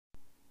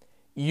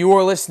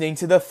You're listening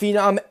to the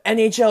Phenom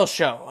NHL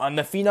Show on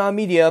the Phenom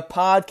Media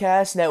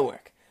Podcast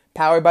Network,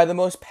 powered by the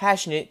most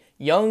passionate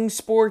young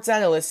sports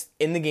analysts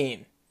in the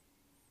game.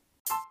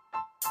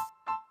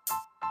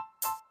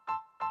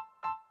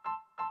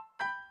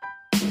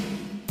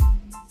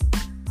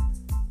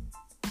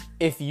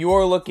 If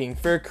you're looking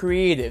for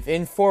creative,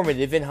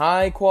 informative, and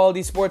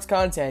high-quality sports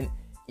content,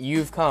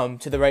 you've come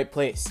to the right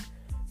place.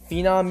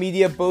 Phenom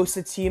Media boasts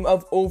a team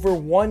of over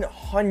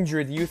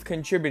 100 youth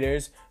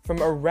contributors from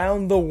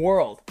around the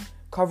world,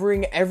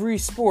 covering every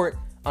sport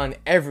on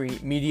every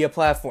media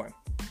platform.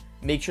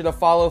 Make sure to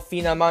follow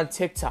Phenom on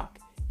TikTok,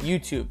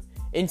 YouTube,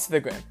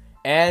 Instagram,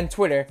 and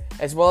Twitter,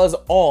 as well as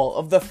all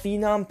of the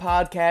Phenom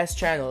podcast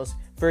channels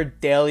for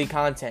daily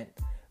content.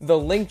 The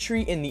link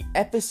tree in the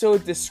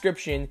episode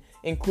description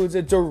includes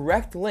a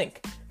direct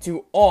link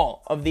to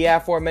all of the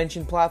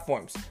aforementioned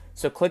platforms,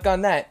 so click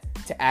on that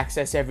to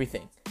access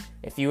everything.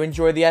 If you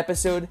enjoyed the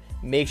episode,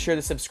 make sure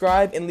to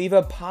subscribe and leave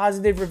a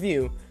positive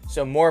review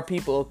so more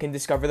people can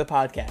discover the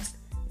podcast.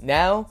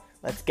 Now,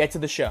 let's get to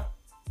the show.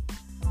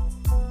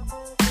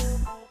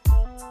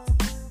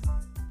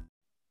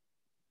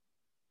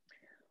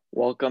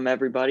 Welcome,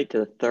 everybody, to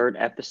the third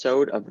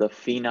episode of the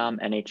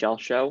Phenom NHL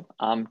Show.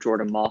 I'm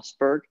Jordan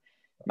Mosberg.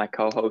 My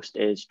co-host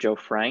is Joe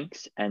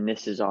Franks, and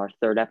this is our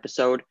third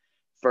episode.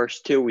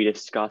 First two, we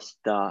discussed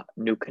the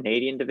new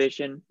Canadian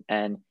division,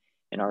 and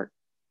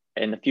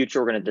in the future,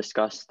 we're going to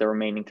discuss the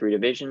remaining three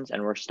divisions,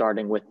 and we're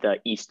starting with the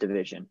East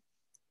Division.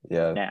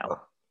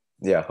 Now.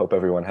 Hope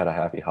everyone had a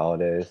happy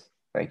holidays.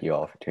 Thank you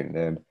all for tuning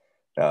in.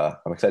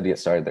 I'm excited to get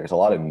started. There's a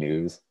lot of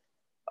news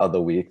of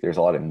the week. There's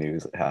a lot of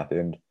news that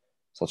happened.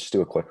 So let's just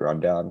do a quick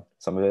rundown.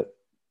 Some of it.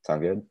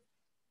 Sound good?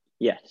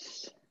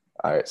 Yes.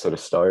 All right, so to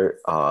start,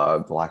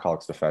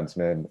 Blackhawks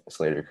defenseman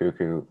Slater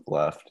Cuckoo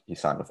left. He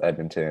signed with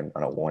Edmonton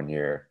on a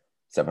 1-year,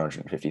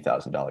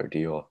 $750,000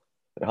 deal.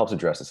 It helps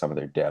address some of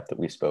their depth that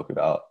we spoke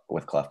about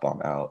with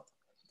Clefbaum out.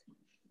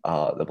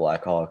 The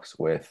Blackhawks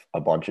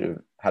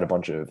had a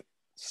bunch of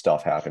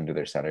stuff happen to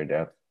their center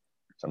depth.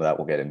 Some of that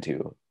we'll get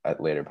into at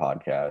later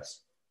podcasts.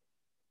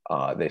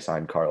 They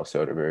signed Carl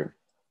Soderberg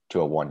to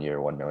a 1-year,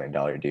 $1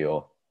 million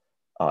deal.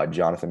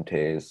 Jonathan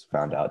Toews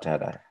found out to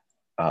have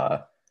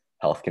a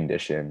health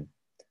condition,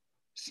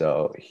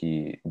 so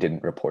he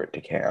didn't report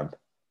to camp.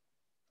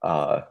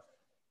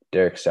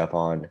 Derek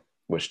Stepan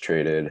was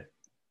traded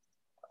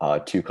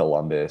to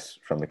Columbus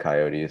from the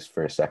Coyotes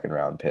for a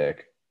second-round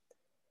pick,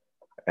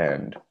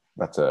 and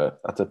that's a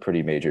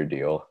pretty major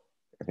deal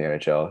in the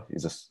NHL.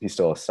 He's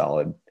still a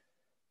solid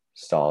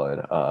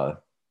center.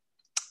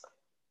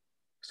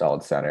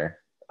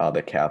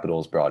 The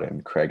Capitals brought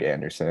in Craig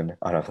Anderson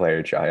on a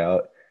player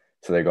tryout.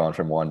 So they're going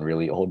from one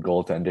really old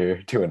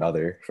goaltender to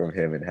another from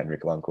him and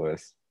Henrik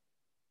Lundqvist.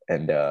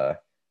 And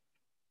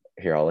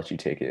here, I'll let you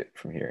take it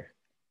from here.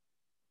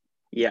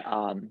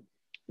 Yeah,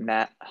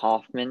 Matt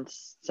Hoffman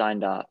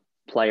signed a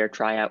player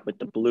tryout with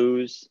the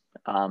Blues.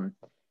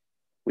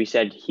 We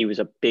said he was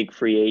a big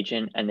free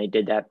agent, and they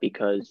did that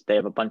because they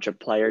have a bunch of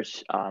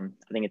players. I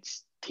think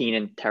it's Teen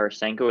and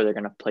Tarasenko they're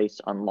going to place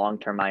on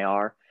long-term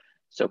IR,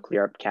 so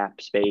clear up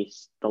cap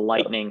space. The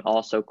Lightning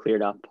also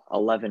cleared up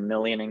 $11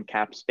 million in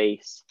cap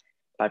space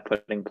by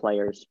putting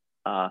players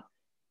on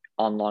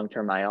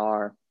long-term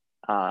IR.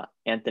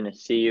 Anthony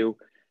Siu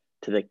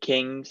to the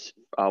Kings,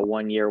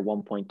 1 year,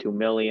 $1.2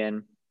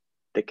 million.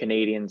 The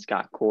Canadians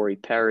got Corey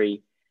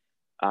Perry.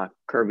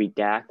 Kirby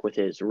Dack with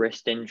his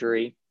wrist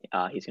injury.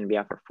 He's going to be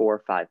out for 4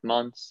 or 5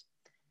 months.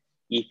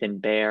 Ethan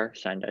Bear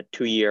signed a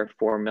 2-year,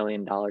 $4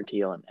 million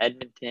deal in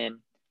Edmonton.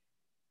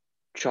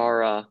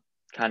 Chara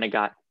kind of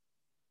got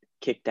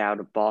kicked out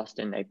of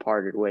Boston. They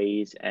parted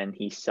ways, and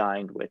he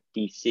signed with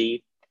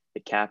DC, the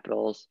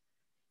Capitals.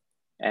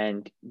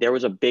 And there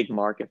was a big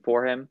market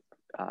for him,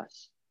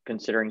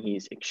 considering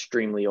he's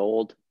extremely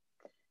old.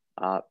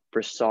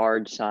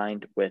 Brassard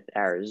signed with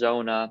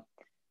Arizona.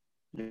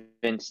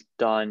 Vince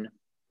Dunn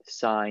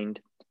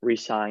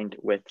re-signed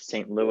with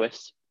St.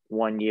 Louis,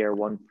 1 year,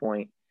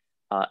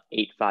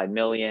 $1.85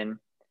 million.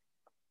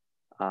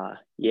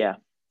 Yeah,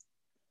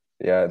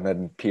 and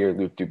then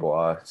Pierre-Luc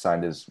Dubois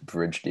signed his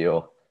bridge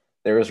deal.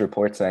 There was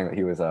reports saying that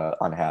he was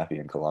unhappy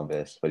in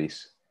Columbus, but he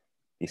signed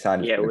his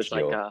bridge deal. Yeah, it was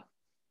like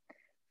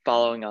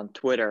following on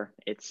Twitter,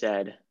 it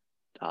said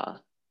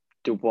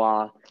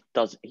Dubois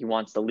he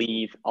wants to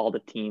leave. All the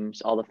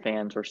teams, all the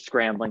fans were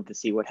scrambling to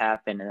see what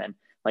happened, and then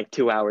like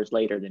 2 hours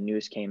later, the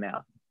news came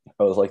out.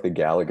 It was like the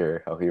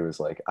Gallagher, how he was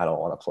like, I don't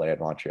want to play at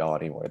Montreal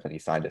anymore. Then he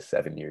signed a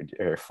 7-year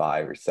or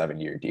 5 or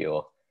 7-year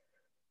deal.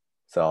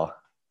 So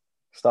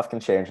stuff can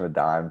change on a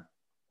dime,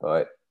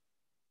 but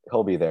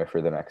he'll be there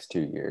for the next 2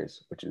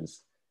 years, which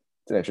is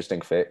it's an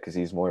interesting fit because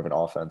he's more of an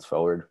offense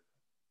forward,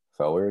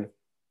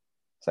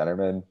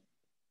 centerman,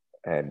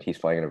 and he's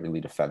playing in a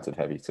really defensive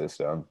heavy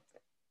system.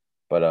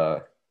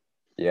 But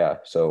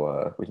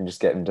so we can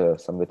just get into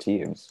some of the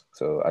teams.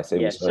 So I say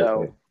we start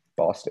with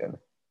Boston.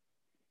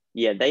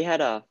 Yeah, they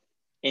had a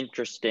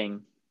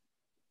interesting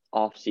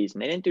offseason.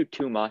 They didn't do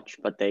too much,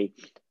 but they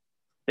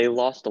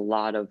lost a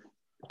lot of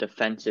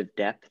defensive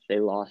depth. They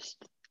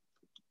lost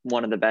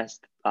one of the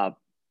best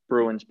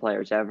Bruins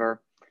players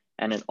ever,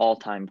 and an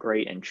all-time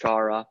great in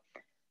Chara.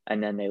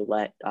 And then they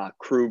let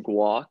Krug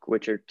walk,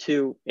 which are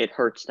two. It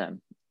hurts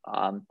them.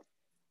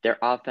 Their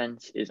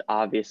offense is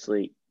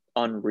obviously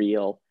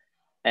unreal,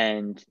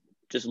 and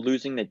just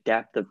losing the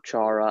depth of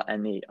Chara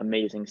and the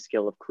amazing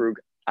skill of Krug,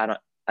 I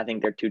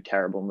think they're two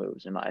terrible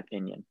moves in my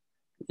opinion.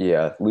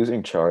 Yeah,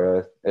 losing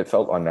Chara, it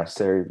felt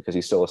unnecessary because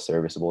he's still a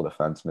serviceable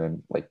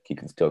defenseman. Like he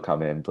can still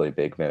come in, play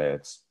big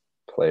minutes,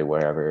 play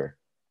wherever.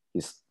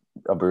 He's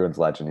a Bruins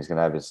legend. He's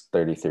gonna have his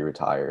 33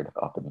 retired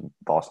up in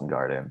Boston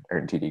Garden or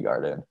in TD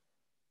Garden.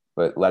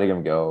 But letting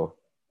him go,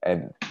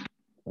 and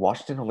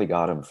Washington only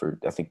got him for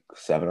I think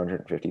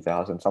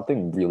 750,000,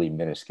 something really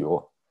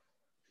minuscule,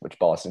 which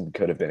Boston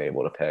could have been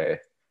able to pay.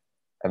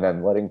 And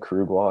then letting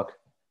Krug walk,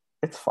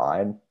 it's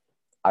fine.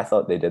 I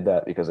thought they did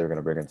that because they were going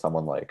to bring in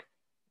someone like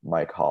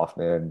Mike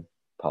Hoffman,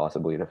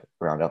 possibly to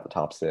round out the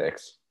top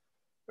six,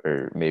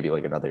 or maybe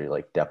like another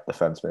like depth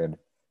defenseman.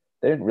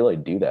 They didn't really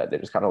do that. They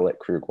just kind of let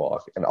Krug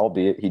walk. And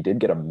albeit he did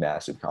get a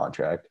massive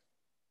contract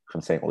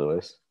from St.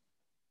 Louis,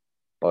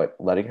 but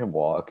letting him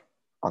walk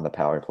on the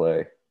power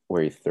play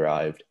where he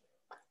thrived,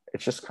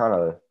 it's just kind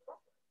of, it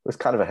was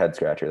kind of a head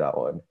scratcher, that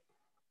one.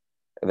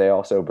 They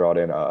also brought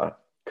in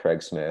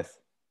Craig Smith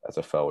as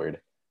a forward.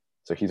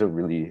 So he's a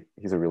really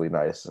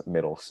nice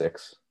middle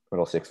six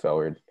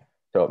forward.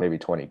 So maybe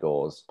 20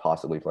 goals,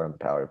 possibly play on the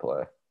power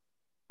play.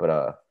 But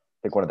I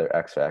think one of their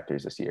X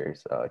factors this year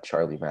is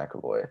Charlie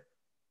McAvoy.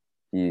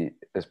 He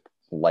is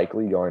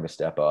likely going to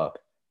step up,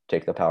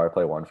 take the power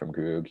play one from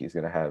Krug. He's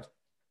going to have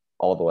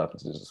all the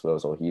weapons at his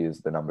disposal. He is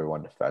the number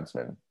one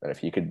defenseman. And if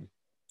he could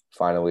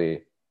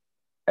finally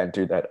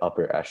enter that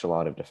upper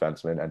echelon of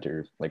defensemen,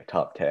 enter like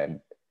top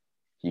 10,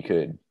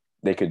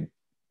 they could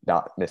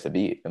not miss a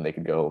beat and they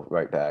could go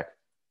right back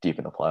deep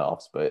in the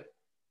playoffs. But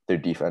their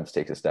defense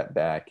takes a step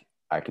back.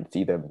 I could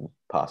see them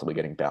possibly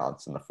getting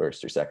bounced in the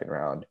first or second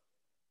round.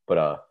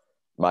 But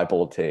my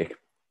bold take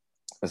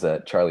is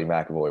that Charlie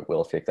McAvoy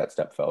will take that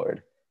step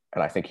forward.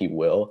 And I think he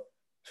will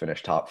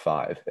finish top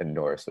 5 in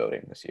Norris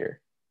voting this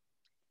year.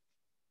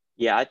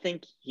 Yeah, I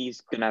think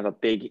he's going to have a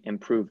big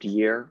improved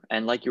year.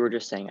 And like you were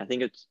just saying, I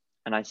think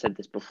and I said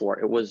this before,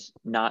 it was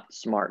not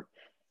smart.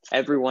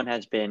 Everyone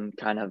has been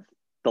kind of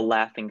the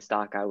laughing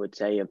stock, I would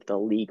say, of the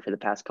league for the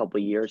past couple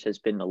of years has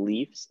been the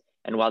Leafs.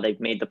 And while they've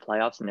made the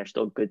playoffs and they're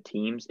still good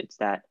teams, it's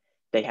that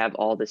they have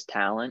all this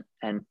talent.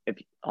 And if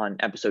on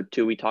episode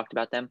 2, we talked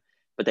about them,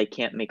 but they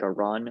can't make a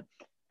run.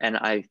 And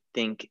I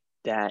think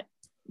that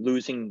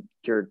losing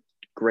your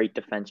great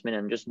defenseman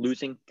and just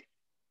losing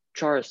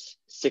Chara's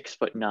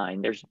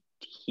 6'9",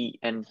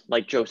 and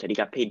like Joe said, he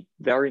got paid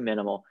very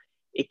minimal.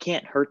 It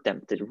can't hurt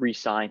them to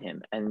re-sign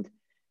him. And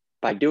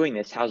by doing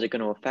this, how's it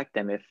going to affect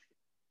them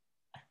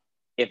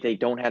if they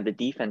don't have the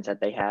defense that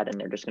they had and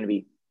they're just going to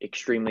be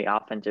extremely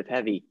offensive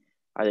heavy?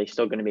 Are they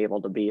still going to be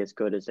able to be as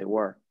good as they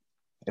were?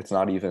 It's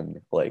not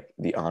even like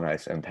the on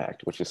ice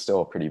impact, which is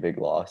still a pretty big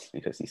loss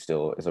because he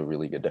still is a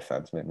really good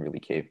defenseman, really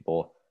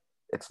capable.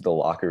 It's the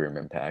locker room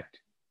impact.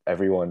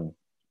 Everyone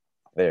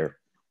there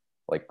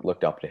like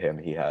looked up to him.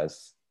 He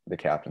has the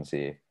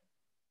captaincy.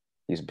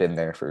 He's been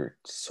there for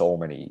so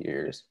many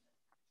years,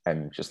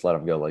 and just let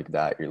him go like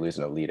that, you're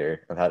losing a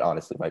leader, and that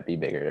honestly might be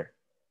bigger.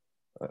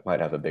 It might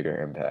have a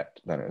bigger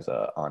impact than his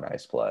on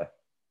ice play.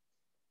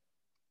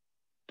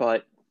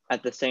 But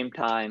at the same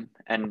time,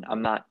 and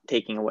I'm not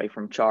taking away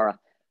from Chara,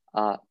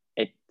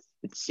 it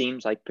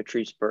seems like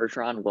Patrice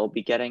Bergeron will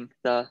be getting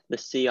the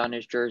C on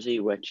his jersey,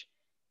 which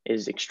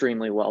is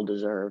extremely well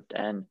deserved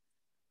and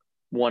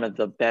one of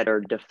the better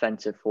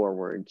defensive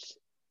forwards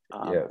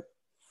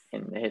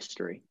in the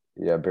history.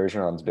 Yeah,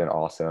 Bergeron's been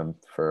awesome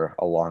for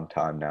a long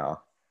time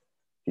now.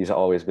 He's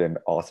always been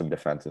awesome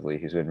defensively.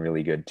 He's been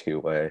really good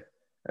two-way,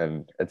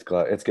 and it's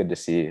good to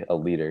see a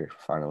leader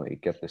finally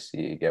get the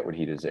C, get what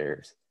he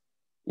deserves.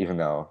 Even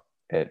though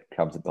it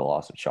comes at the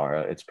loss of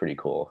Chara, it's pretty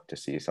cool to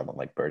see someone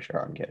like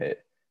Bergeron get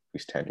it,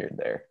 who's tenured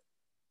there.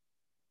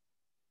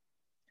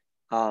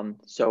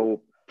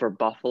 So for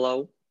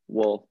Buffalo,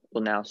 we'll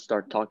now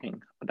start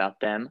talking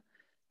about them.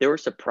 They were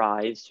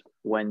surprised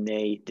when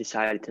they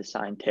decided to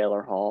sign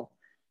Taylor Hall.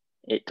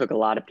 It took a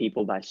lot of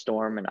people by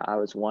storm, and I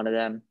was one of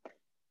them.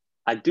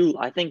 I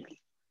think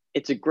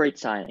it's a great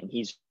signing.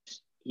 He's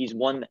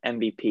won the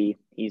MVP.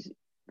 He's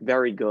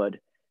very good.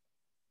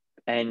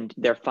 And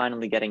they're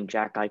finally getting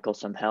Jack Eichel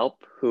some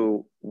help,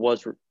 who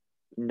was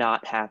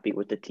not happy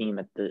with the team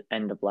at the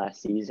end of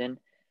last season.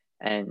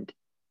 And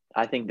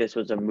I think this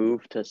was a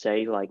move to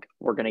say, like,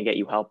 we're going to get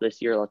you help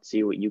this year. Let's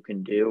see what you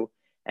can do.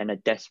 And a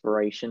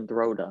desperation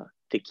throw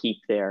to keep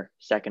their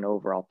second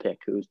overall pick,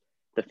 who's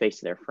the face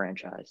of their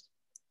franchise.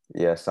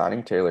 Yeah,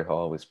 signing Taylor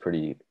Hall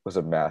was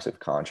a massive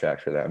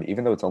contract for them.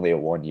 Even though it's only a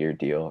 1-year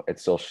deal, it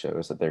still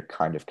shows that they're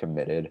kind of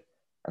committed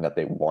and that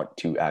they want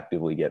to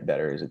actively get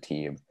better as a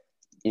team.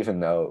 Even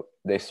though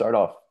they started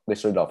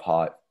off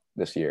hot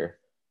this year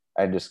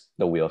and just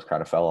the wheels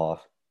kind of fell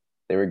off.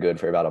 They were good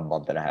for about a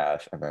month and a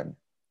half, and then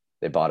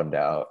they bottomed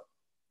out.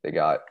 They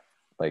got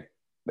like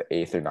the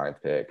 8th or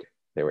 9th pick.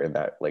 They were in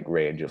that like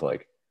range of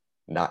like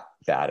not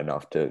bad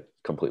enough to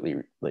completely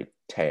like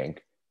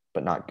tank,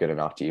 good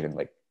enough to even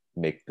like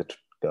make the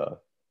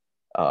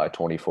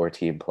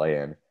 2014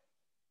 play-in.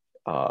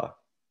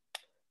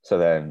 So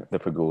then the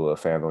Pagula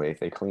family,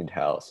 they cleaned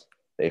house.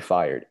 They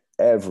fired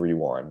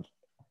everyone.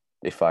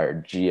 They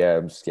fired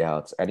GM,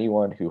 scouts,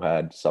 anyone who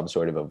had some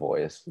sort of a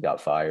voice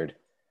got fired.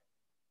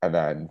 And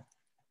then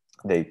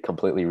they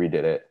completely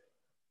redid it.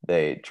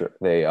 They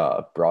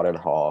brought in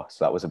Hall,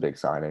 so that was a big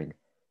signing.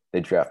 They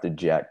drafted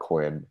Jack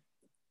Quinn,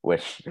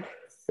 which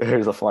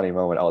there's a funny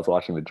moment. I was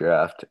watching the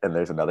draft, and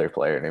there's another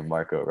player named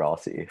Marco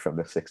Rossi from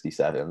the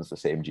 67s, the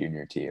same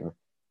junior team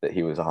that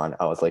he was on.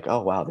 I was like,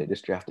 oh, wow, they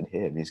just drafted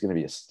him. He's going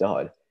to be a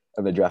stud.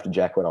 And they drafted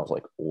Jack Quinn. I was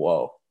like,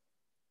 whoa.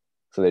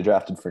 So they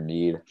drafted for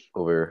need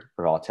over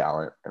raw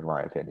talent, in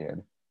my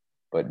opinion.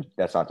 But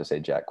that's not to say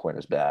Jack Quinn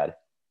is bad.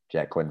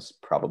 Jack Quinn's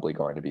probably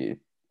going to be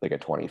like a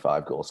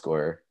 25 goal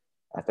scorer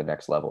at the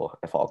next level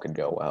if all could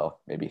go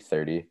well, maybe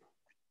 30.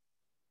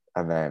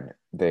 And then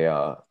they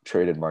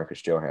traded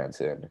Marcus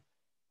Johansson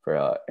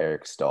for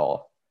Eric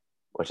Stahl,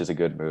 which is a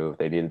good move.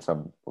 They needed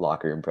some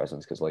locker room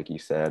presence because, like you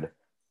said,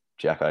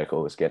 Jack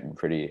Eichel was getting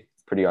pretty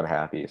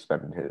unhappy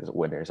spending his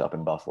winters up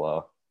in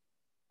Buffalo,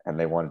 and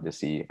they wanted to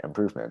see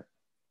improvement.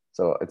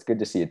 So it's good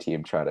to see a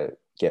team try to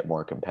get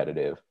more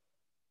competitive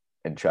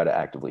and try to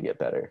actively get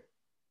better.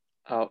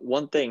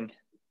 One thing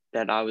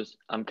that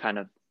I'm kind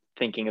of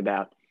thinking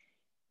about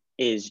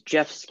is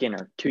Jeff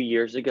Skinner. 2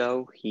 years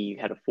ago, he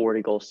had a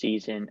 40-goal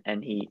season,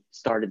 and he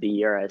started the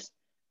year as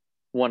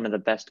one of the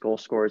best goal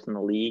scorers in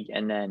the league,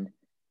 and then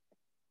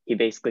he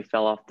basically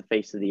fell off the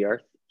face of the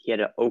earth. He had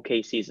an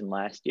okay season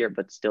last year,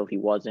 but still he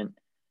wasn't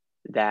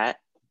that.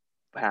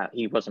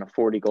 He wasn't a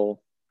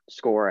 40-goal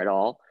scorer at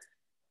all.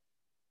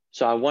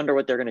 So I wonder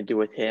what they're going to do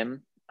with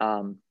him.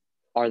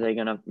 Are they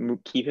going to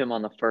keep him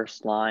on the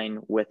first line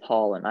with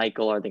Hall and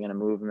Eichel? Are they going to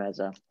move him as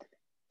a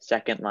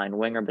second-line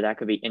winger? But that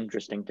could be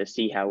interesting to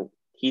see how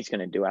he's going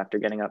to do after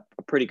getting a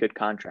pretty good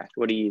contract.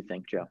 What do you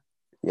think, Joe?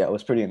 Yeah, I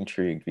was pretty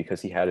intrigued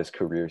because he had his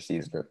career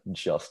season at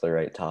just the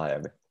right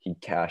time. He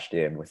cashed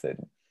in with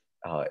an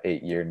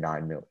 8-year,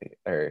 $9 million,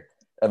 or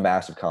a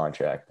massive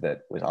contract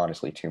that was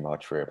honestly too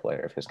much for a player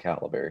of his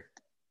caliber.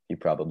 He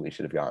probably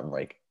should have gotten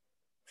like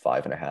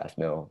 $5.5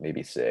 million,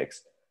 maybe $6 million.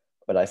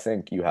 But I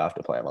think you have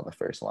to play him on the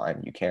first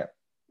line. You can't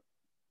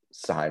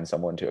sign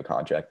someone to a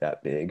contract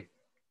that big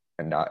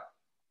and not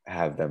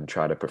have them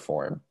try to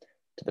perform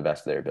to the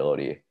best of their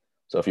ability.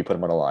 So if you put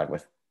him on a line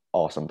with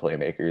awesome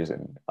playmakers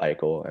and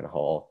Eichel and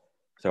Hall,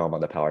 throw him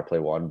on the power play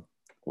one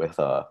with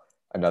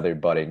another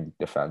budding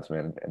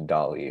defenseman and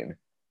Dahlin,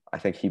 I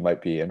think he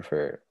might be in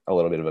for a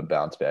little bit of a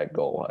bounce back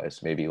goal wise,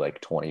 maybe like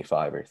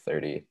 25 or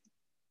 30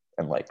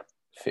 and like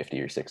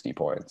 50 or 60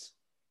 points.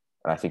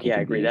 And I think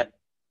I agree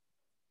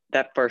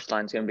that first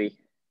line is going to be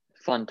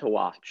fun to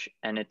watch,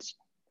 and it's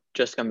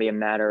just going to be a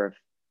matter of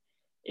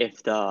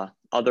if the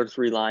other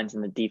three lines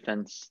in the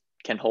defense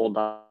can hold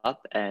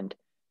up and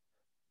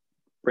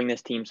bring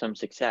this team some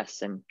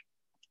success. And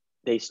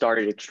they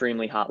started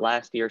extremely hot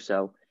last year,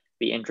 so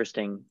be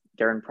interesting.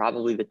 They're in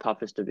probably the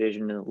toughest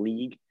division in the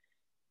league.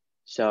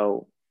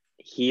 So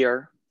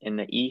here in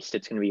the East,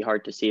 it's going to be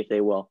hard to see if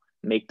they will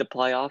make the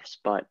playoffs,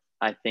 but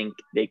I think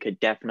they could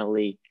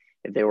definitely,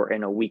 if they were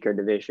in a weaker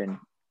division,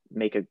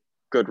 make a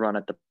good run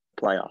at the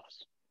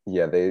playoffs.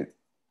 Yeah,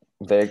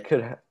 they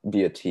could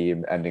be a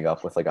team ending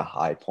up with like a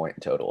high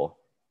point total,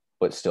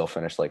 but still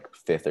finish like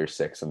 5th or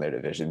 6th in their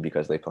division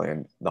because they play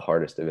in the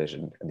hardest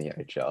division in the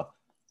NHL.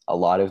 A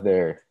lot of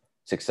their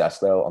success,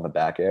 though, on the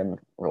back end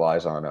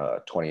relies on a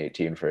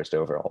 2018 first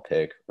overall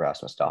pick,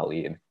 Rasmus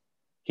Dahlin.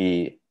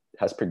 He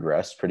has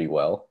progressed pretty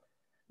well.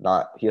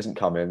 He hasn't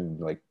come in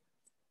like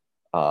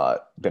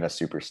been a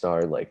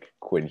superstar like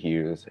Quinn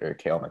Hughes or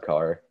Cale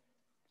Makar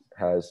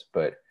has,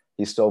 but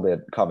he's still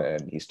been coming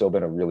in. He's still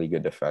been a really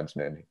good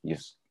defenseman.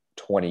 He's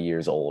 20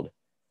 years old,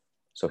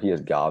 so he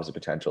has gobs of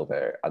potential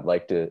there. I'd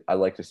like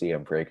to see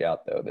him break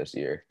out though this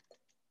year.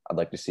 I'd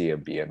like to see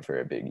him be in for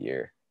a big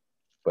year.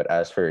 But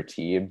as for a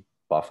team,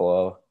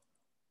 Buffalo,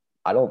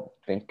 I don't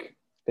think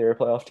they're a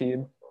playoff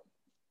team,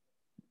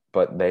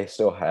 but they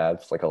still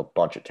have like a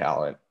bunch of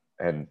talent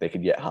and they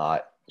could get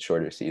hot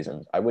shorter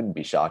seasons. I wouldn't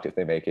be shocked if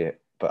they make it,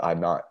 but I'm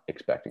not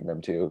expecting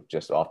them to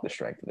just off the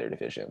strength of their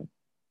division.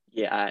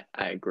 Yeah,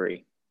 I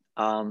agree.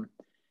 Now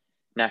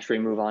should we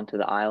move on to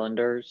the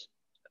Islanders?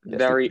 Yes,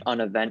 Very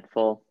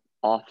uneventful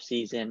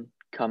offseason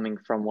coming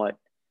from what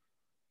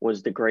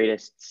was the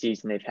greatest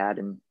season they've had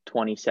in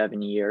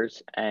 27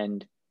 years.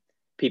 And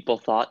people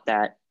thought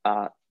that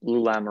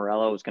Lou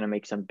Lamoriello was going to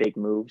make some big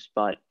moves,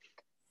 but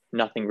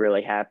nothing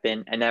really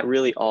happened. And that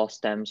really all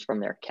stems from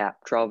their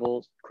cap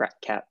troubles.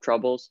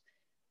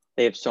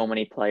 They have so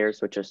many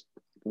players with just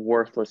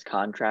worthless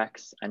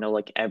contracts. I know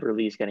like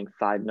Eberle's getting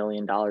 $5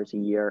 million a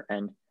year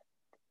and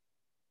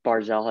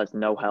Barzal has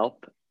no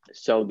help.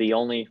 So the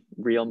only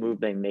real move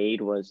they made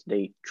was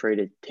they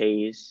traded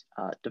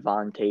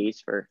Devon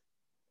Tays for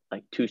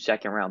like 2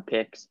 second-round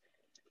picks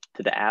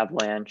to the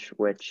Avalanche,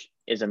 which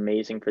is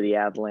amazing for the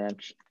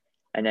Avalanche.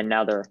 And then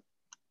now their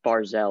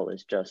Barzal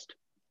is just,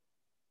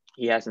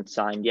 he hasn't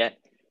signed yet.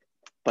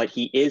 but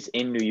he is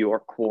in New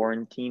York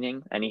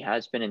quarantining, and he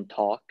has been in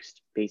talks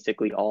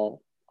basically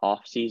all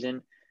off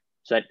season.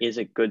 So that is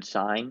a good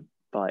sign,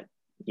 but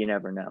you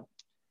never know.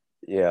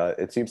 Yeah,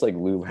 it seems like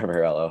Lou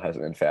Lamoriello has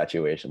an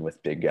infatuation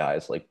with big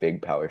guys, like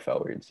big power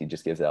forwards. He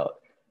just gives out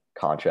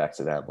contracts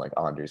to them, like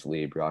Anders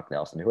Lee, Brock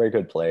Nelson, who are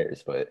good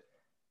players, but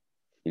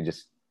he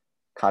just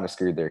kind of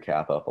screwed their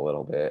cap up a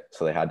little bit.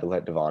 So they had to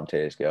let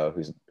Devontae's go,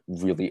 who's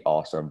really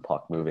awesome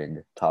puck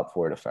moving top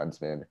four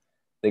defenseman.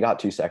 They got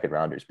 2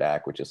 second-rounders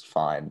back, which is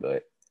fine,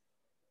 but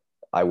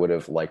I would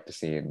have liked to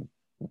seen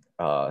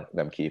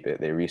them keep it.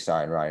 They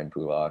re-signed Ryan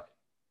Pulak,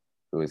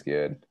 who was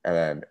good, and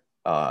then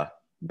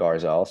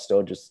Barzal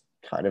still just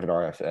kind of an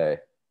RFA.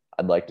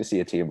 I'd like to see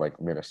a team like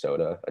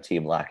Minnesota, a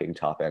team lacking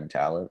top end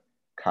talent,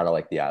 kind of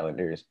like the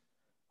Islanders,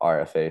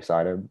 RFA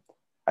sign him.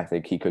 I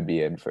think he could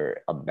be in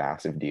for a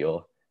massive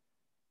deal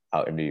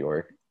out in New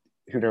York.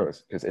 Who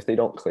knows? Because if they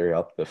don't clear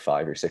up the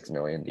 5 or 6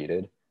 million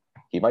needed,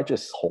 he might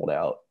just hold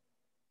out,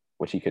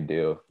 which he could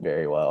do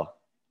very well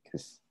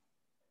because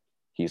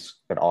he's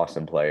an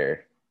awesome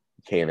player.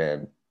 Came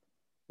in,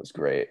 was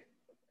great,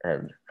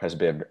 and has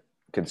been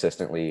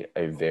consistently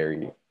a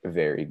very,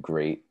 very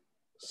great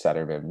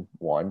centerman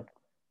on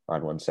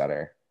one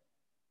center.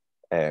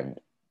 And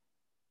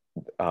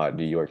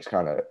New York's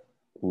kind of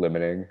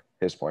limiting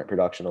his point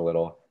production a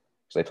little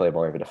because they play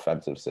more of a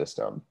defensive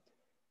system.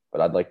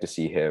 But I'd like to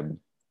see him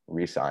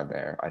re-sign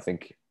there. I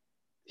think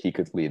he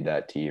could lead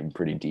that team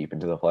pretty deep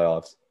into the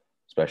playoffs,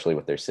 especially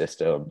with their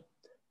system.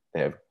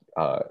 They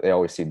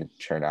always seem to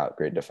churn out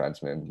great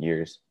defensemen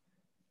years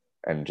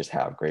and just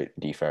have great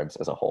defense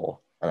as a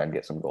whole and then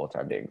get some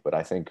goaltending. But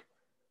I think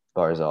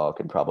Barzal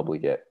could probably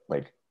get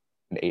like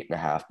an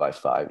 8.5 by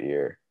 5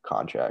 year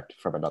contract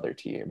from another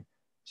team.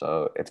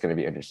 So it's going to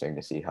be interesting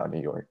to see how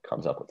New York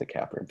comes up with the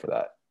cap room for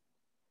that.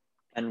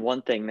 And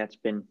one thing that's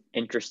been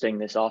interesting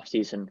this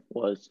offseason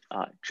was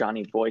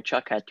Johnny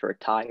Boychuk had to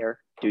retire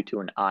due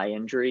to an eye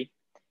injury.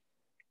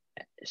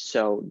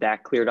 So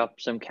that cleared up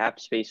some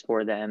cap space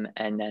for them.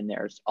 And then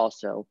there's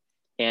also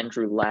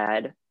Andrew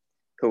Ladd,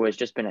 who has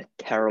just been a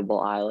terrible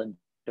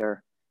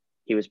Islander.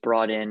 He was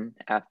brought in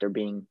after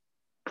being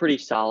pretty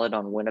solid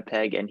on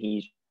Winnipeg, and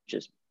he's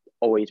just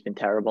always been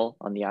terrible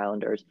on the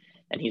Islanders.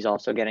 And he's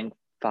also getting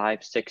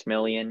 5-6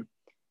 million.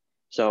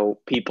 So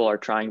people are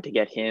trying to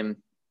get him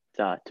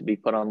to be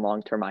put on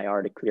long-term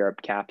IR to clear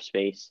up cap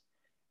space.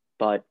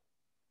 But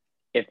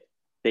if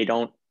they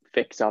don't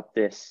fix up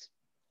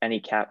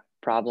any cap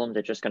problems,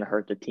 it's just going to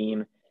hurt the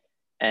team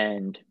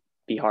and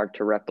be hard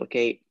to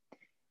replicate.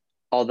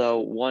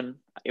 Although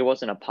it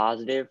wasn't a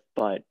positive,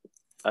 but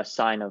a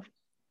sign of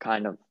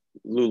kind of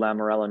Lou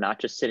Lamoriello not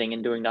just sitting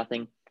and doing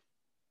nothing.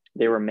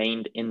 They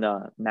remained in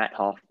the Mike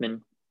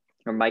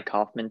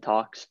Hoffman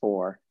talks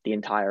for the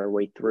entire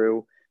way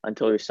through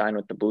until he was signed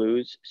with the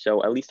Blues.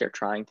 So at least they're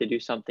trying to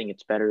do something.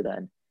 It's better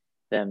than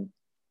them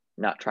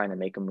not trying to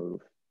make a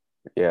move.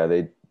 Yeah,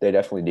 they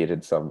definitely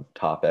needed some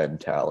top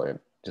end talent,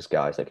 just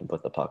guys that can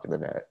put the puck in the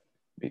net.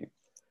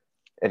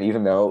 And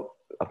even though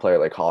a player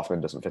like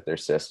Hoffman doesn't fit their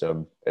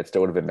system, it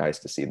still would have been nice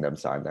to see them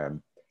sign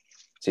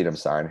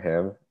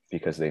him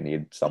because they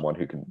need someone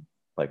who can,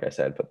 like I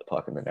said, put the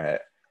puck in the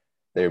net.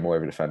 They're more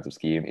of a defensive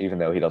scheme. Even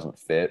though he doesn't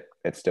fit,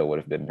 it still would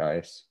have been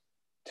nice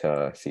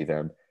to see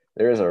them.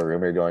 There is a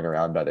rumor going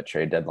around by the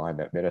trade deadline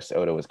that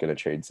Minnesota was going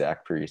to trade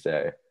Zach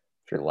Parise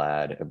for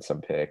Ladd and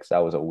some picks.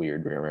 That was a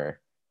weird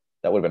rumor.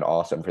 That would have been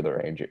awesome for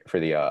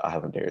the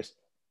Islanders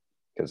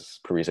because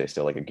Parise is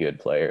still like a good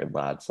player and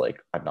Ladd's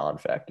like a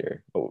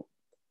non-factor.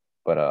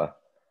 But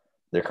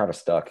they're kind of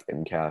stuck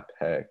in cap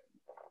heck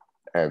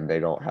and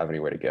they don't have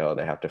anywhere to go.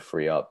 They have to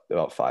free up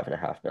about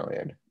 5.5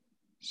 million.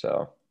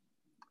 So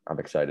I'm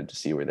excited to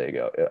see where they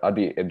go. I'd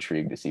be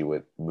intrigued to see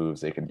what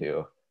moves they can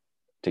do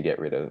to get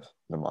rid of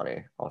the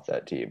money off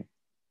that team.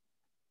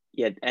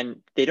 Yeah, and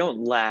they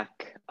don't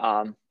lack.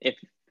 If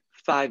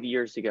 5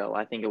 years ago,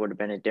 I think it would have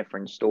been a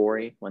different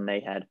story when they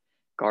had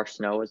Gar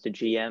Snow as the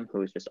GM, who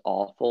was just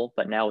awful.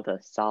 But now with a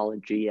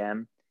solid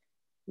GM,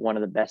 one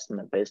of the best in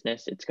the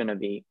business,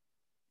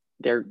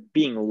 they're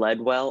being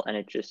led well. And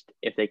it just,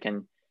 if they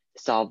can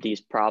solve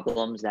these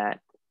problems that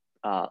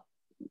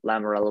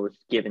Lamoriello was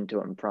given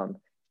to him from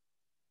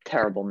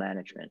terrible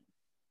management.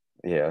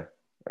 Yeah,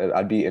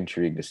 I'd be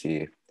intrigued to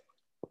see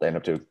what they end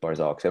up doing with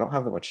Barzal because they don't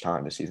have that much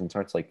time. The season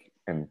starts like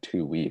in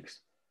 2 weeks.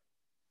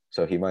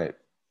 So he might,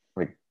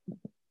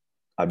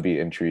 I'd be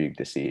intrigued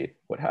to see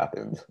what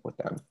happens with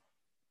them.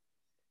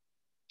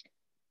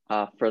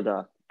 For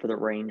the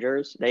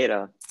Rangers, they had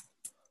a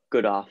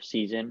good off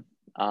season.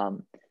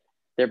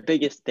 Their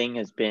biggest thing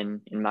has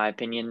been, in my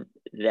opinion,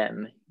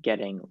 them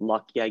getting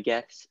lucky, I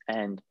guess,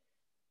 and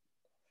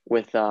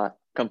with a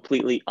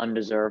completely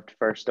undeserved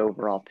first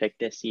overall pick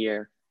this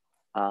year,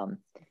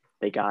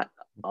 they got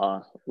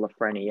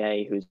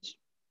Lafreniere, who's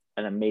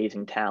an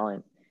amazing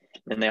talent,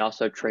 and they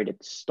also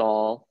traded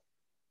Stahl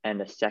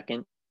and a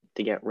second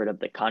to get rid of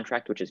the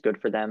contract, which is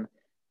good for them.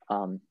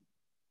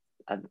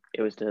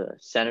 It was the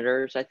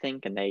Senators, I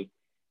think, and they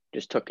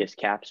just took his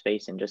cap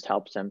space and just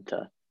helps them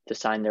to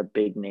sign their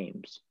big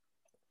names.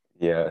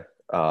 Yeah.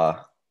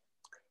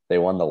 They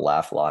won the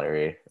laugh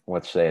lottery,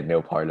 which they had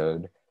no part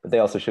of, but they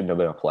also shouldn't have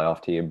been a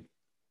playoff team.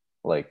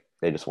 Like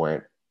they just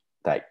weren't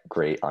that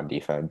great on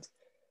defense.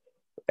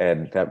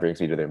 And that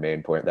brings me to their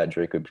main point that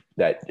Jacob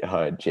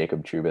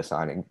Trouba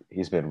signing.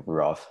 He's been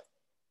rough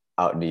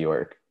out in New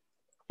York.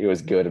 He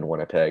was good in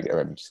Winnipeg and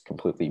then just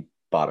completely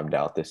bottomed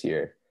out this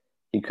year.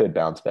 He could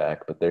bounce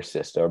back, but their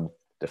system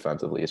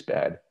defensively is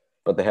bad.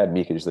 But they had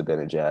Mika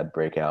Zibanejad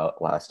break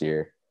out last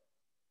year,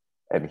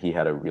 and he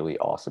had a really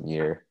awesome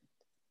year.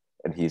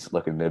 And he's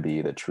looking to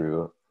be the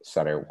true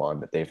center one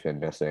that they've been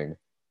missing.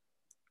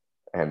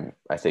 And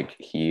I think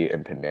he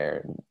and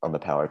Panarin on the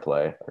power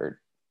play are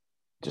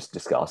just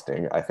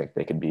disgusting. I think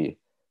they could be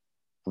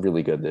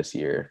really good this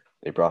year.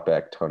 They brought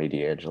back Tony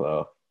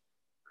DeAngelo,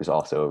 who's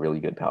also a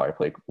really good power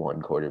play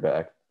one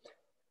quarterback.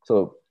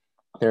 So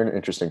they're in an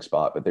interesting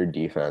spot, but their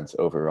defense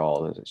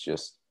overall is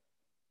just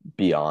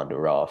beyond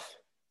rough.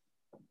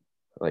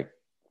 Like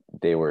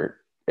they were,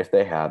 if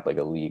they had like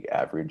a league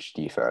average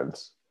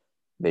defense,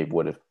 they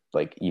would have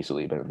like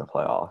easily been in the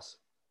playoffs.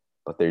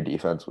 But their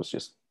defense was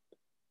just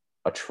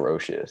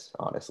atrocious,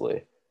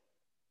 honestly.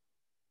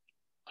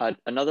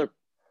 Another,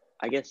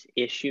 I guess,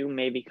 issue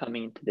maybe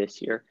coming into this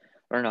year.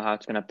 I don't know how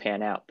it's going to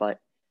pan out, but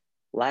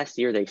last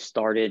year they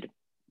started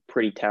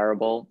pretty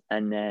terrible,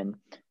 and then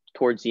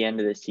towards the end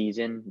of the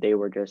season they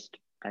were just,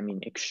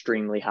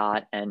 extremely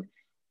hot. And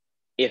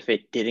if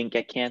it didn't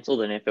get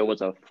canceled and if it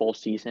was a full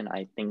season,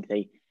 I think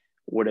they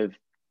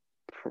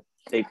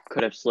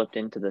could have slipped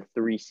into the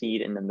 3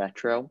 seed in the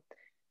Metro.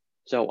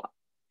 So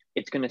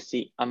we're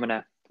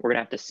gonna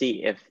have to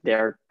see if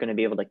they're gonna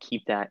be able to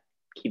keep that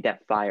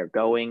fire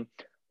going,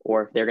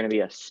 or if they're gonna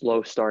be a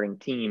slow starting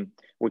team,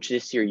 which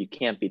this year you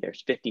can't be.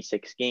 There's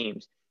 56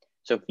 games.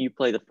 So if you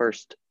play the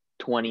first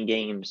 20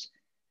 games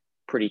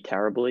pretty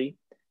terribly,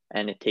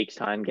 and it takes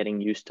time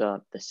getting used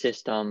to the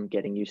system,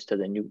 getting used to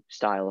the new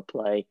style of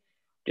play,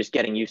 just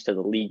getting used to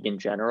the league in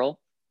general,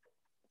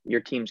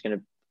 your team's going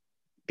to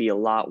be a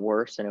lot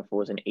worse than if it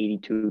was an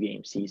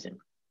 82-game season.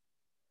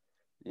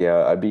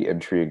 Yeah, I'd be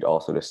intrigued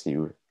also to see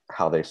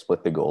how they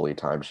split the goalie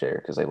timeshare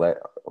because they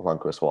let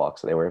Lundqvist walk,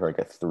 so they were like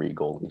a 3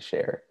 goalie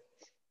share.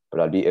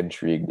 But I'd be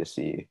intrigued to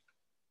see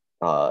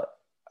how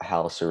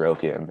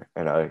Sorokin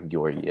and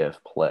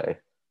Georgiev play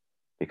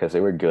because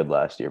they were good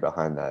last year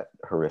behind that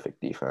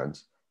horrific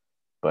defense.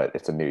 But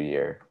it's a new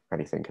year.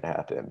 Anything could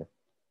happen.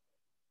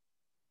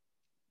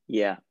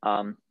 Yeah.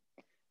 So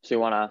you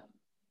want to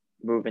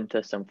move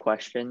into some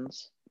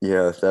questions?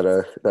 Yeah,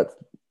 that's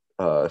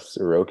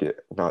Sorokin,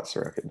 not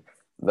Sorokin.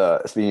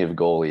 Speaking of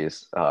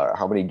goalies,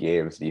 how many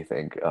games do you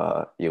think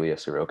Ilya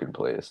Sorokin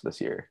plays this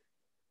year?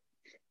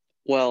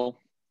 Well,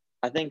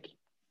 I think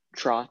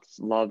Trotz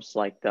loves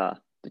like the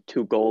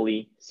 2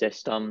 goalie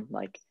system,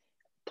 like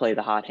play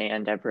the hot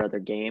hand every other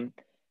game,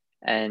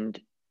 and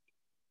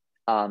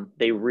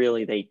they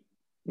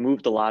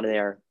moved a lot of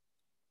their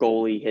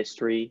goalie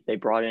history. They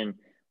brought in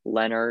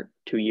Leonard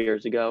 2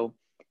 years ago,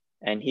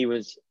 and he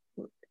was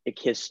like,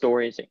 his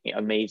story is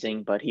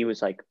amazing, but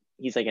he's like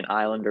an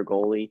Islander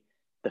goalie.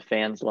 The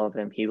fans love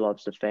him. He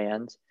loves the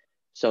fans.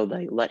 So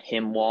they let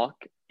him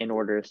walk in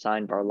order to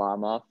sign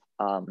Varlamov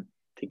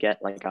to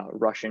get like a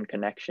Russian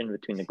connection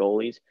between the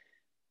goalies.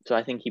 So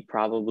I think he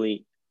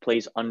probably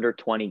plays under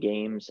 20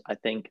 games. I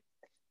think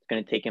it's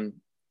going to take him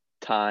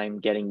time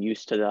getting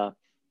used to the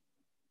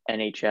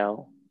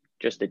NHL,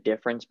 just a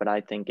difference. But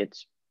I think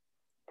it's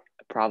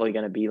probably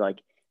going to be like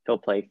he'll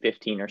play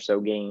 15 or so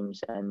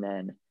games, and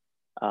then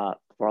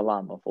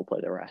Varlamov will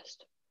play the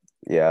rest.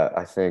 Yeah,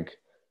 I think,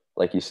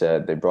 like you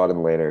said, they brought in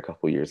Laner a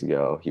couple years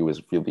ago. He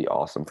was really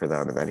awesome for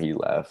them, and then he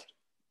left.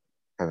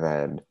 And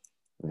then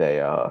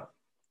they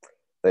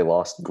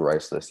lost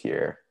Grice this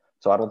year.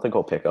 So I don't think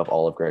he'll pick up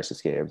all of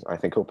Grice's games. I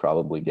think he'll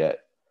probably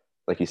get,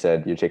 like you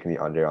said, you're taking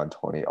the under on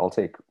 20.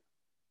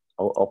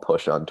 I'll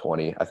push on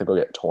 20. I think we'll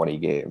get 20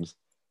 games,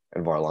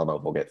 and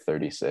Varlamov will get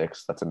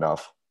 36. That's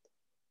enough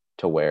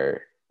to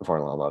where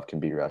Varlamov can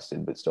be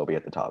rested but still be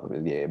at the top of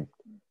his game.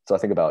 So I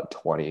think about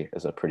 20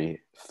 is a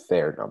pretty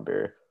fair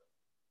number.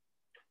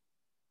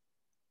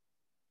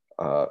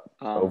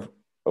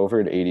 Over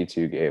an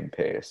 82 game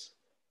pace,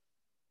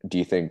 do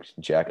you think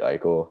Jack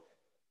Eichel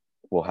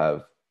will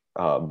have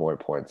more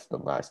points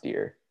than last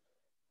year?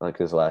 Like,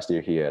 because last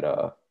year he had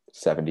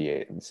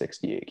 78 and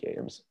 68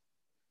 games.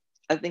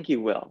 I think he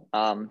will.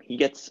 He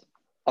gets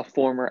a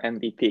former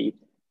MVP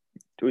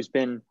who's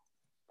been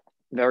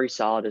very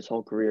solid his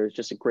whole career. Is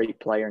just a great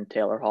player in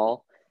Taylor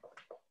Hall.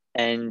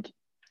 And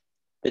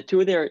the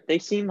two of they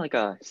seem like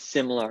a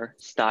similar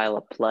style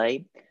of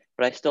play,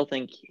 but I still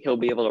think he'll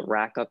be able to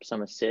rack up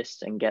some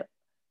assists and get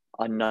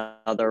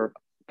another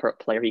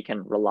player he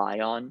can rely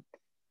on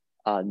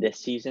this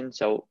season.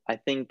 So I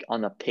think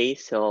on the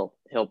pace, he'll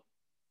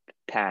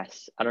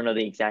pass. I don't know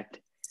the exact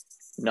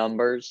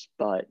numbers,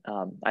 but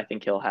I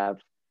think he'll have,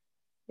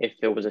 if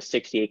it was a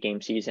 68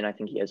 game season, I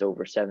think he has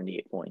over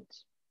 78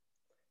 points.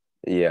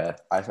 Yeah,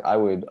 I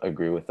would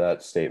agree with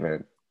that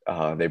statement.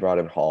 They brought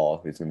in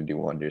Hall, who's going to do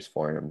wonders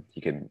for him.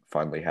 He can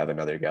finally have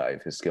another guy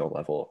of his skill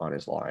level on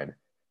his line.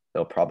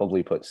 They'll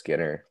probably put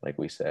Skinner, like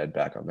we said,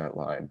 back on that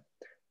line.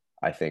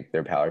 I think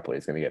their power play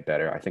is going to get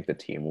better. I think the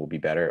team will be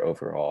better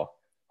overall.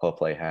 He'll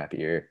play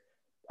happier.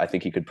 I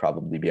think he could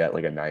probably be at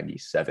like a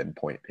 97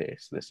 point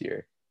pace this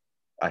year.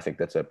 I think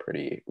that's a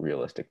pretty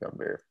realistic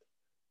number.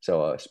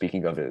 So,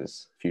 speaking of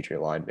his future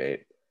line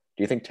mate,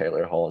 do you think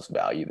Taylor Hall's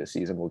value this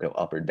season will go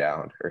up or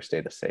down or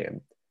stay the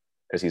same?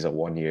 Because he's a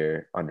 1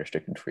 year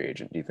unrestricted free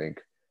agent.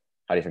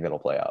 How do you think that'll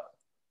play out?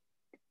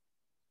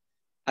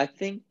 I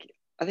think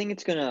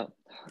it's gonna.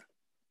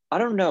 I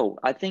don't know.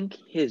 I think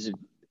his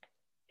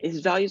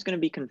value is gonna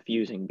be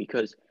confusing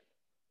because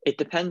it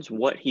depends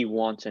what he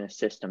wants in a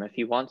system. If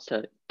he wants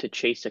to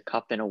chase a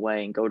cup in a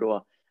way and go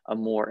to a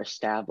more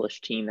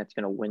established team that's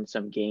going to win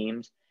some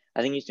games,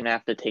 I think he's going to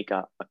have to take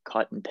a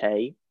cut and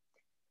pay.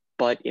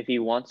 But if he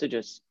wants to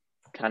just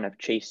kind of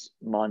chase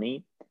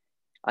money,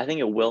 I think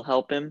it will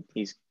help him.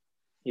 He's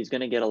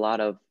going to get a lot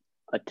of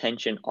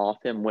attention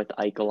off him with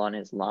Eichel on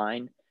his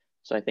line.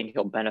 So I think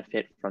he'll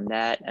benefit from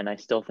that. And I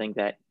still think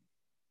that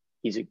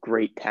he's a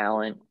great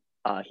talent.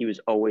 He was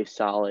always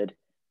solid.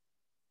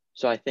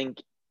 So I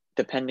think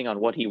depending on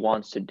what he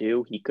wants to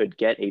do, he could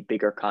get a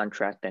bigger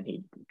contract than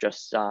he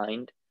just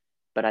signed.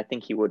 But I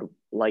think he would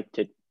like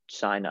to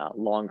sign a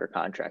longer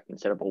contract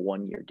instead of a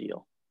 1 year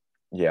deal.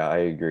 Yeah, I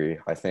agree.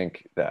 I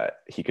think that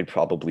he could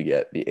probably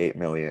get the 8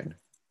 million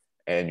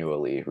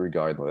annually,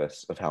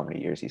 regardless of how many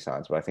years he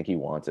signs. But I think he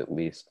wants at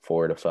least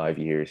 4 to 5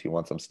 years. He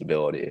wants some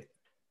stability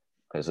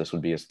because this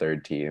would be his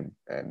third team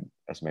and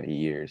as many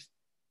years.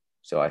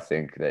 So I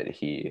think that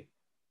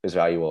his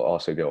value will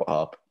also go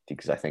up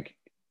because I think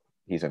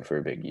he's in for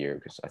a big year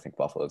because I think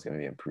Buffalo is going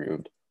to be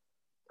improved.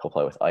 He'll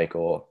play with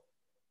Eichel,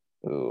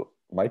 who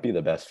might be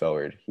the best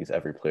forward he's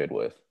ever played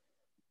with,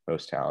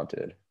 most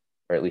talented,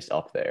 or at least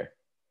up there.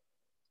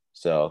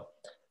 So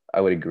I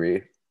would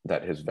agree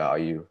that his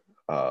value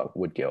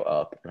would go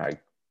up, and I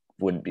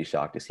wouldn't be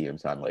shocked to see him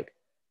sign like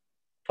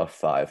a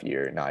 5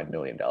 year, $9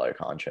 million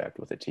contract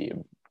with a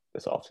team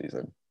this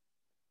offseason.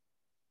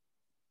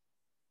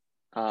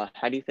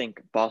 How do you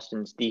think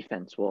Boston's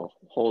defense will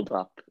hold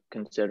up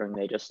considering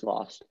they just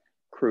lost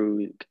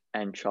Krug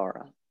and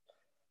Chara?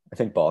 I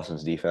think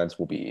Boston's defense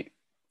will be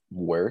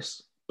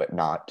worse, but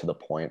not to the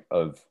point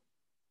of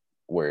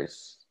where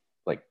it's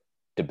like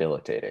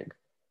debilitating.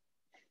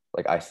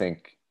 Like I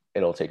think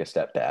it'll take a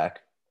step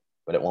back,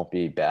 but it won't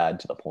be bad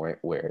to the point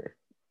where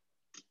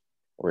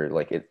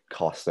like it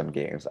costs them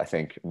games. I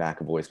think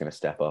McAvoy is going to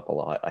step up a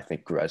lot. I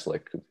think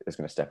Grzelcyk is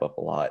going to step up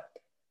a lot.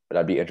 But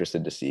I'd be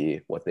interested to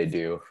see what they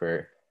do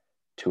for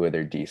two of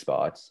their D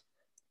spots.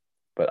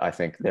 But I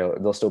think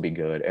they'll still be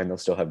good and they'll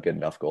still have good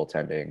enough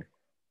goaltending.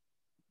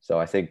 So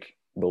I think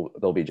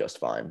they'll be just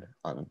fine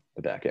on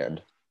the back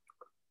end.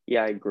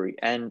 Yeah, I agree.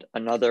 And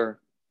another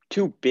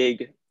two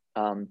big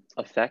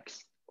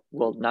effects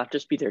will not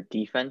just be their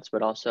defense,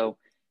 but also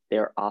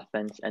their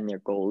offense and their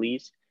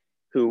goalies,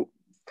 who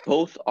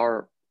both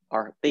are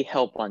they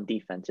help on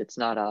defense. It's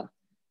not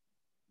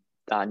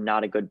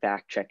a good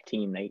back check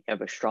team. They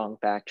have a strong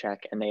back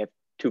check, and they have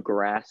Tuukka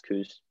Rask,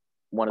 who's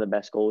one of the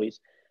best goalies.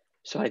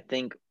 So I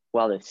think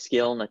while the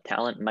skill and the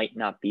talent might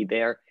not be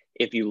there,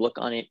 if you look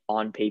on it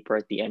on paper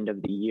at the end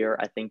of the year,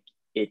 I think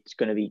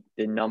the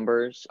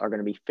numbers are going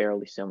to be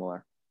fairly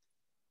similar.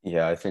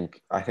 Yeah, I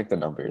think the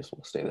numbers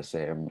will stay the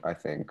same. I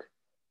think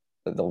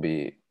that they'll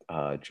be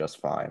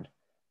just fine.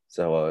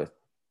 So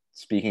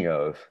speaking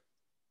of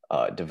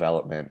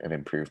development and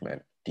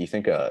improvement, do you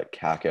think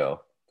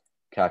Capo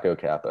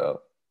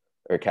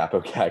or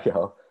Capo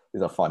Caco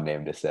is a fun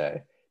name to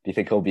say? Do you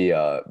think he'll be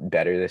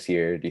better this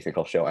year? Do you think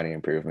he'll show any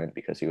improvement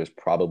because he was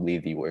probably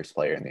the worst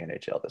player in the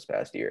NHL this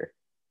past year?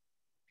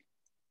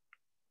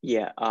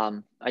 Yeah,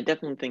 I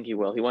definitely think he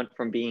will. He went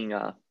from being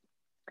a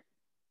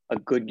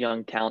good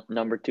young talent,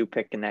 number 2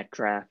 pick in that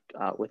draft,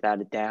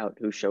 without a doubt,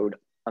 who showed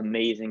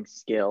amazing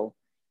skill,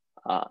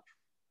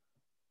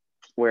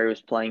 where he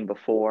was playing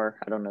before.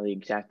 I don't know the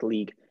exact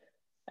league,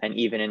 and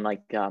even in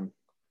like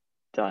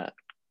the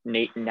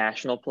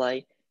national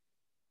play.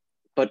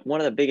 But one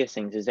of the biggest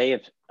things is they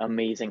have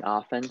amazing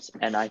offense,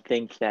 and I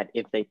think that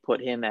if they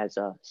put him as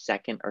a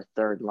second or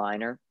third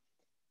liner,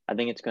 I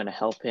think it's going to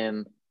help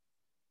him.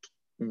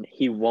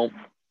 He won't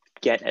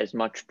get as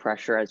much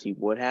pressure as he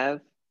would have.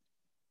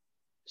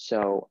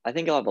 So I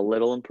think he'll have a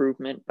little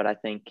improvement, but I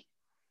think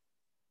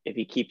if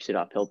he keeps it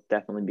up, he'll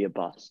definitely be a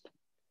bust.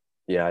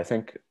 Yeah, I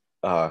think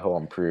he'll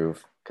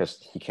improve because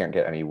he can't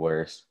get any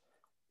worse.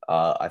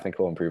 I think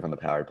he'll improve on the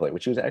power play,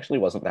 which he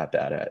wasn't that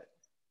bad at.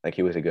 Like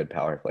he was a good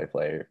power play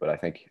player, but I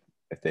think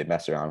if they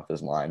mess around with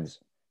his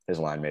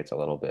line mates a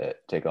little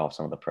bit, take off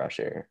some of the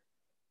pressure,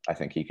 I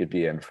think he could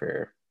be in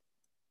for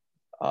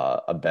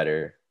a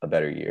better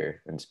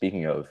year. And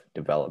speaking of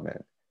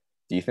development,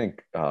 do you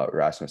think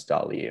Rasmus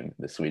Dahlin,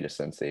 the Swedish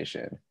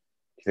sensation, do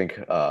you think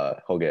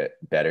he'll get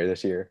better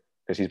this year?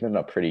 Because he's been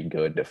a pretty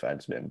good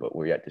defenseman, but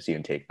we're yet to see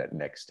him take that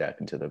next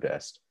step into the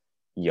best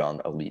young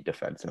elite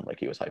defenseman like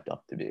he was hyped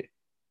up to be.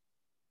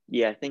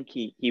 Yeah, I think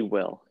he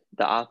will.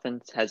 The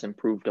offense has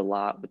improved a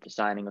lot with the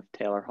signing of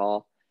Taylor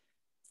Hall,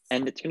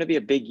 and it's going to be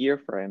a big year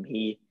for him.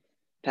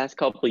 Past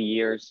couple of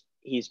years,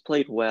 he's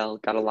played well,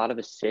 got a lot of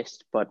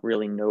assists, but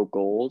really no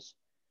goals.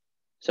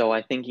 So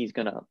I think he's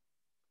gonna,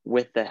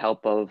 with the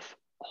help of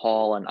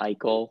Hall and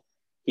Eichel,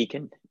 he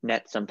can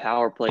net some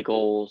power play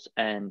goals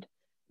and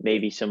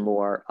maybe some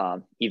more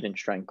even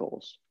strength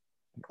goals.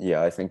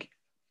 Yeah, I think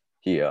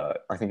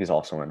he's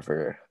also in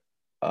for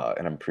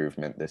an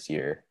improvement this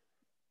year.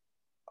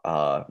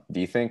 Do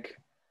you think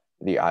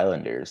the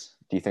Islanders,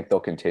 do you think they'll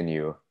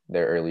continue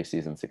their early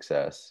season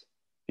success?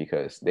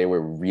 Because they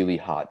were really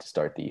hot to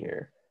start the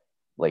year.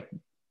 Like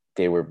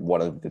they were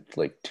one of the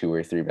like two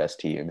or three best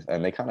teams,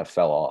 and they kind of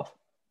fell off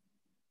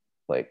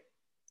like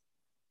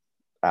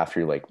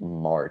after like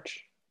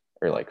March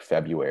or like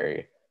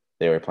February.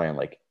 They were playing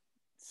like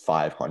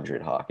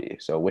 500 hockey.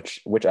 So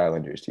which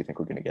Islanders do you think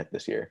we're going to get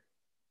this year?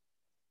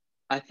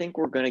 I think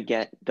we're gonna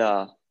get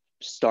the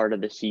start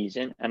of the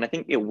season, and I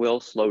think it will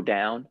slow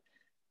down.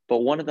 But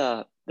one of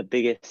the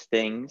biggest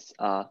things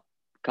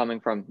coming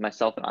from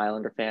myself, an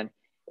Islander fan,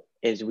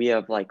 is we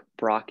have like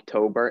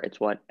Brocktober. It's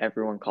what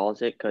everyone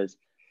calls it because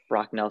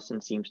Brock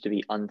Nelson seems to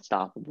be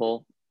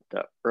unstoppable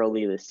the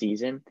early of the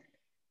season.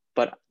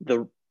 But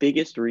the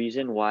biggest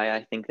reason why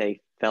I think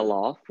they fell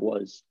off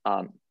was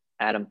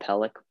Adam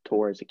Pelech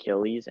tore his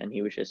Achilles, and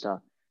he was just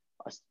a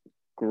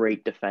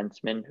great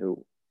defenseman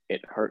who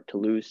it hurt to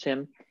lose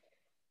him.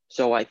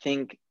 So I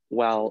think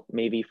while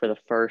maybe for the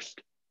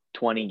first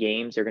 20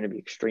 games they're going to be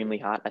extremely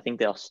hot, I think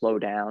they'll slow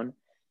down,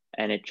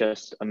 and it's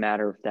just a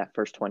matter of that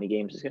first 20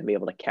 games is going to be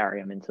able to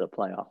carry them into the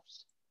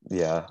playoffs.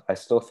 Yeah, I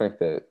still think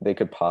that they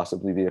could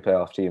possibly be a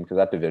playoff team because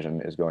that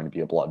division is going to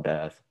be a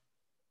bloodbath.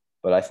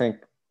 But I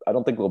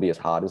don't think they'll be as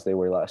hot as they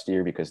were last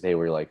year because they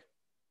were like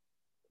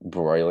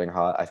broiling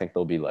hot. I think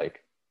they'll be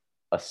like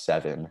a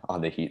 7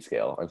 on the heat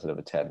scale instead of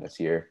a 10 this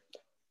year.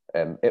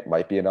 And it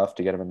might be enough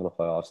to get them into the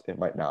playoffs. It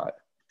might not.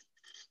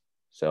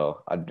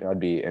 So I'd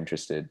be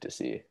interested to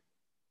see.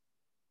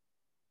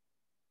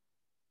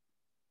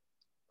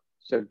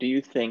 So do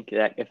you think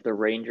that if the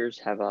Rangers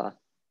have a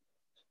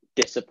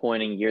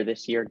disappointing year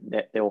this year,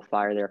 that they will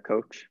fire their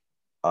coach?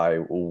 I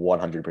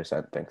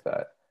 100% think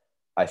that.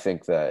 I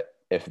think that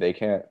if they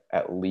can't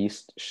at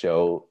least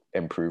show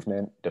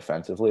improvement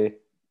defensively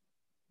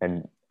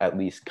and at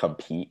least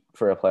compete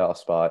for a playoff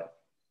spot,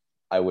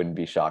 I wouldn't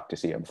be shocked to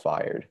see him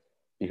fired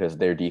because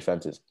their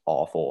defense is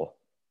awful.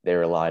 They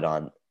relied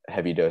on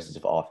heavy doses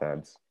of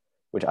offense,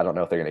 which I don't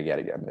know if they're going to get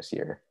again this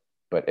year.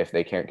 But if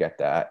they can't get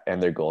that,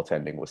 and their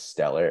goaltending was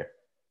stellar,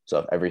 so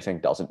if everything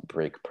doesn't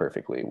break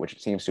perfectly, which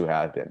it seems to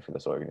have been for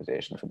this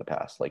organization for the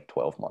past like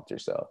 12 months or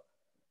so,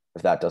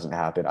 if that doesn't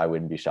happen, I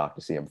wouldn't be shocked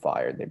to see him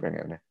fired. They bring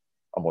in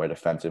a more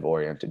defensive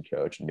oriented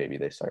coach, and maybe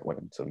they start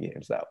winning some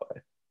games that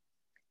way.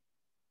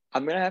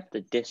 I'm going to have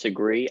to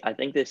disagree. I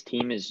think this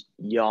team is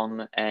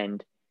young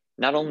and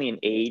not only in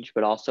age,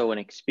 but also in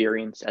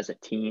experience as a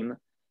team.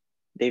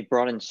 They've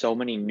brought in so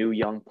many new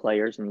young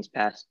players in these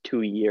past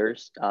 2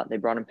 years. They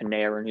brought in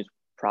Panarin, who's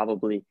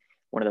probably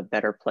one of the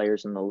better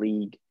players in the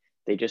league.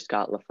 They just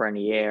got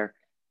Lafreniere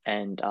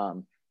and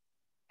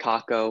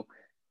Kako.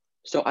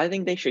 So I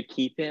think they should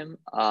keep him.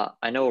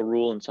 I know a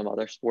rule in some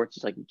other sports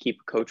is like you keep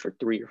a coach for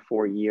 3 or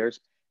 4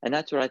 years, and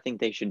that's what I think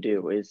they should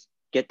do is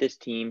get this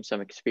team some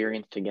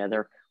experience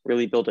together,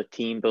 really build a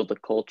team, build a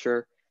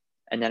culture,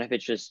 and then if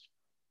it's just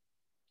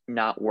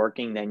not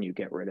working, then you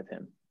get rid of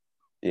him.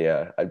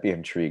 Yeah, I'd be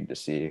intrigued to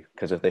see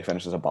because if they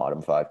finish as a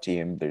bottom 5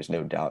 team, there's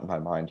no doubt in my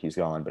mind he's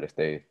gone. But if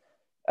they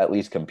at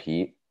least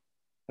compete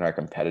and are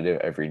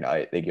competitive every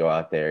night, they go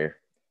out there,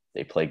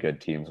 they play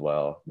good teams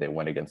well, they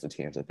win against the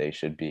teams that they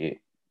should beat.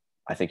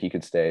 I think he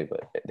could stay,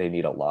 but they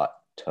need a lot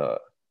to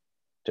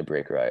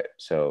break right.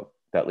 So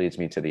that leads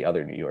me to the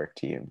other New York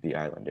team, the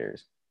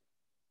Islanders.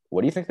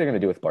 What do you think they're going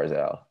to do with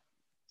Barzal?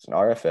 It's an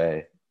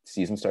RFA.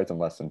 Season starts in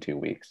less than 2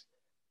 weeks.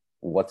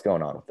 What's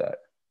going on with that?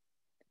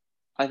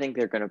 I think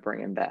they're going to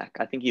bring him back.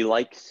 I think he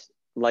likes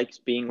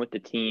being with the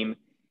team.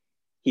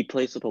 He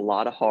plays with a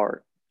lot of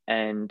heart,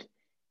 and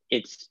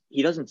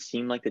he doesn't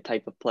seem like the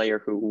type of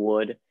player who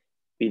would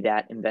be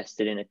that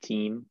invested in a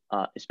team,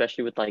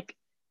 especially with like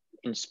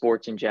in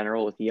sports in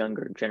general with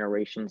younger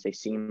generations. They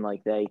seem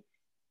like they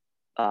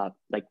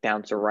like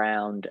bounce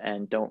around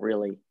and don't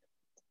really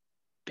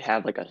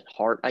have like a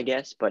heart, I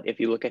guess. But if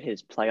you look at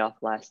his playoff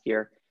last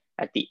year,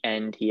 at the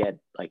end he had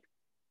like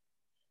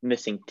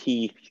missing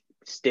teeth,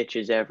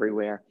 stitches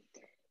everywhere.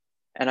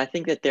 And I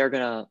think that they're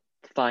going to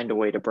find a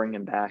way to bring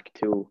him back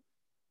to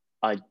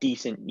a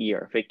decent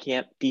year. If it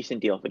can't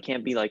decent deal, if it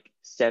can't be like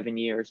 7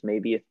 years,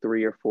 maybe a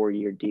 3 or 4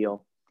 year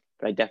deal.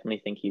 But I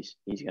definitely think he's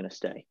going to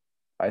stay.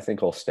 I think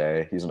he'll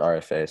stay. He's an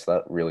RFA, so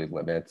that really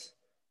limits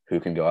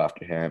who can go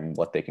after him,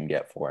 what they can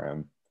get for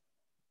him.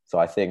 So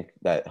I think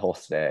that he'll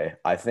stay.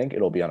 I think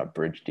it'll be on a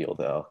bridge deal,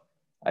 though.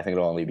 I think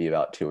it'll only be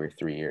about 2 or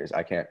 3 years.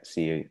 I can't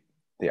see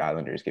the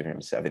Islanders giving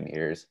him 7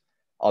 years.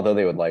 Although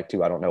they would like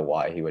to, I don't know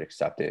why he would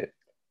accept it.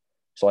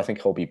 So I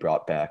think he'll be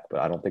brought back,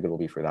 but I don't think it'll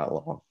be for that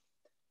long.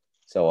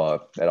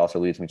 So that also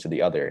leads me to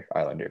the other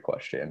Islander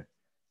question.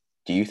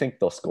 Do you think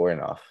they'll score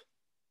enough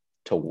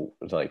to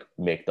like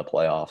make the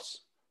playoffs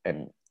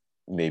and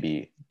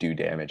maybe do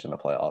damage in the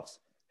playoffs?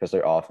 Because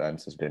their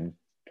offense has been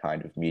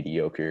kind of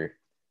mediocre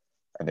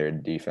and they're a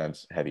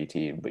defense heavy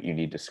team, but you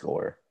need to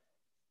score.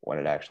 when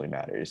it actually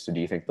matters. So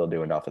do you think they'll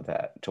do enough of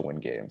that to win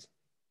games?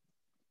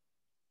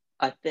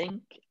 I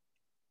think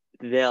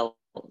they'll.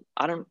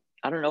 I don't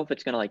know if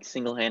it's gonna like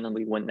single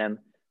handedly win them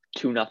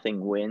 2-0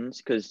 wins,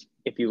 because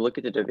if you look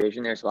at the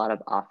division, there's a lot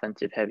of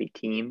offensive heavy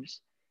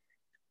teams.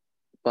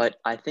 But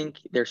I think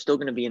they're still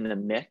going to be in the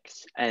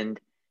mix. And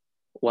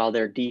while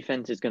their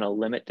defense is going to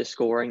limit the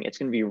scoring, it's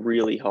going to be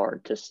really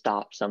hard to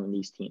stop some of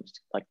these teams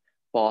like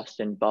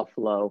Boston,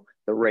 Buffalo,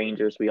 the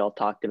Rangers we all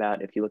talked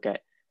about. If you look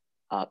at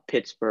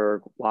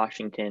Pittsburgh,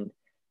 Washington,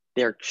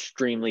 they're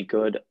extremely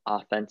good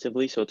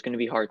offensively. So it's going to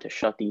be hard to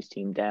shut these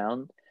teams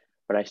down.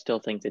 But I still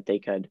think that they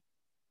could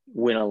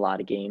win a lot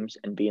of games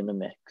and be in the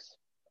mix.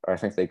 I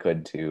think they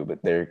could too,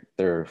 but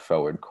their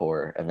forward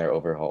core and their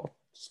overall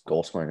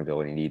goal scoring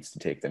ability needs to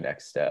take the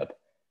next step.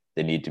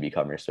 They need to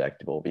become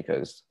respectable,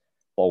 because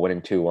while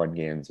winning 2-1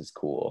 games is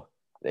cool,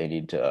 they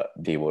need to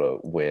be able to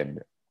win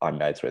on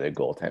nights where their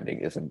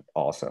goaltending isn't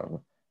awesome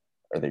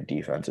or their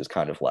defense is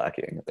kind of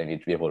lacking. They need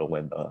to be able to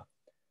win the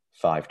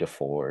 5-4,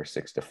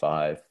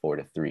 6-5,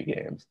 4-3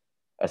 games,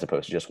 as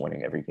opposed to just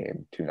winning every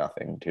game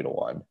 2-0,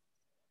 2-1.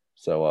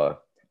 So,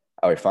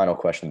 our final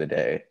question of the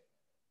day.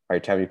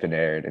 Artemi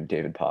Panarin and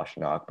David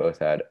Pastrnak both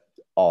had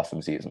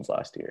awesome seasons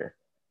last year.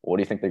 What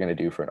do you think they're going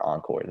to do for an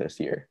encore this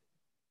year?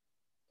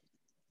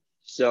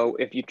 So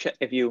if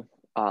you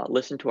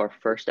listen to our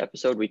first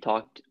episode, we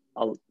talked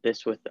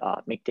this with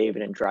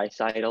McDavid and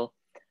Draisaitl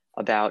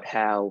about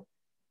how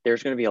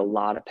there's going to be a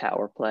lot of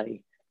power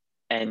play,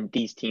 and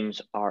these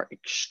teams are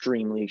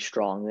extremely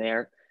strong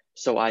there.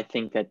 So I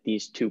think that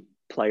these two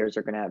players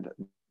are going to have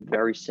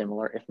very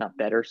similar, if not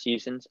better,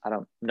 seasons. I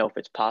don't know if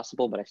it's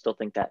possible, but I still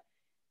think that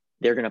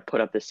they're going to put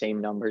up the same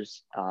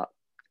numbers,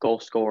 goal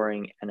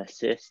scoring and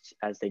assists,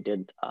 as they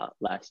did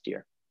last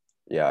year.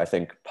 Yeah, I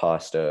think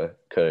Pasta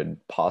could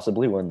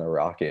possibly win the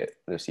Rocket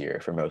this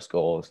year for most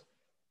goals.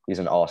 He's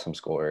an awesome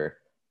scorer.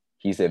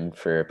 He's in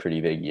for a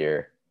pretty big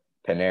year.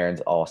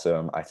 Panarin's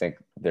awesome. I think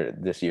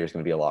this year is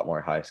going to be a lot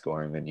more high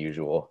scoring than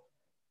usual.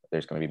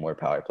 There's going to be more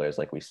power players,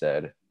 like we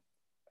said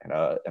in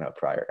a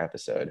prior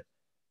episode.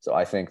 So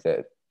I think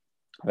that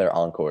their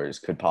encores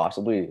could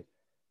possibly,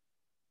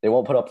 they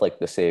won't put up like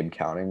the same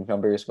counting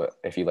numbers, but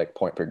if you like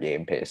point per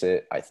game pace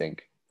it, I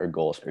think, or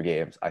goals per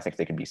games, I think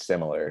they could be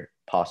similar,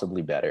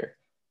 possibly better.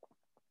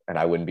 And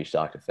I wouldn't be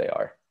shocked if they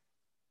are.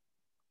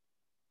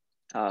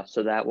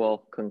 So that will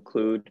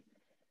conclude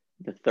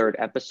the third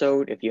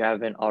episode. If you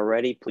haven't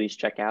already, please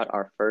check out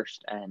our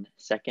first and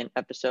second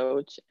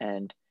episodes.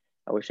 And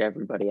I wish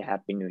everybody a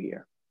happy new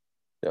year.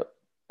 Yep.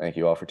 Thank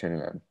you all for tuning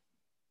in.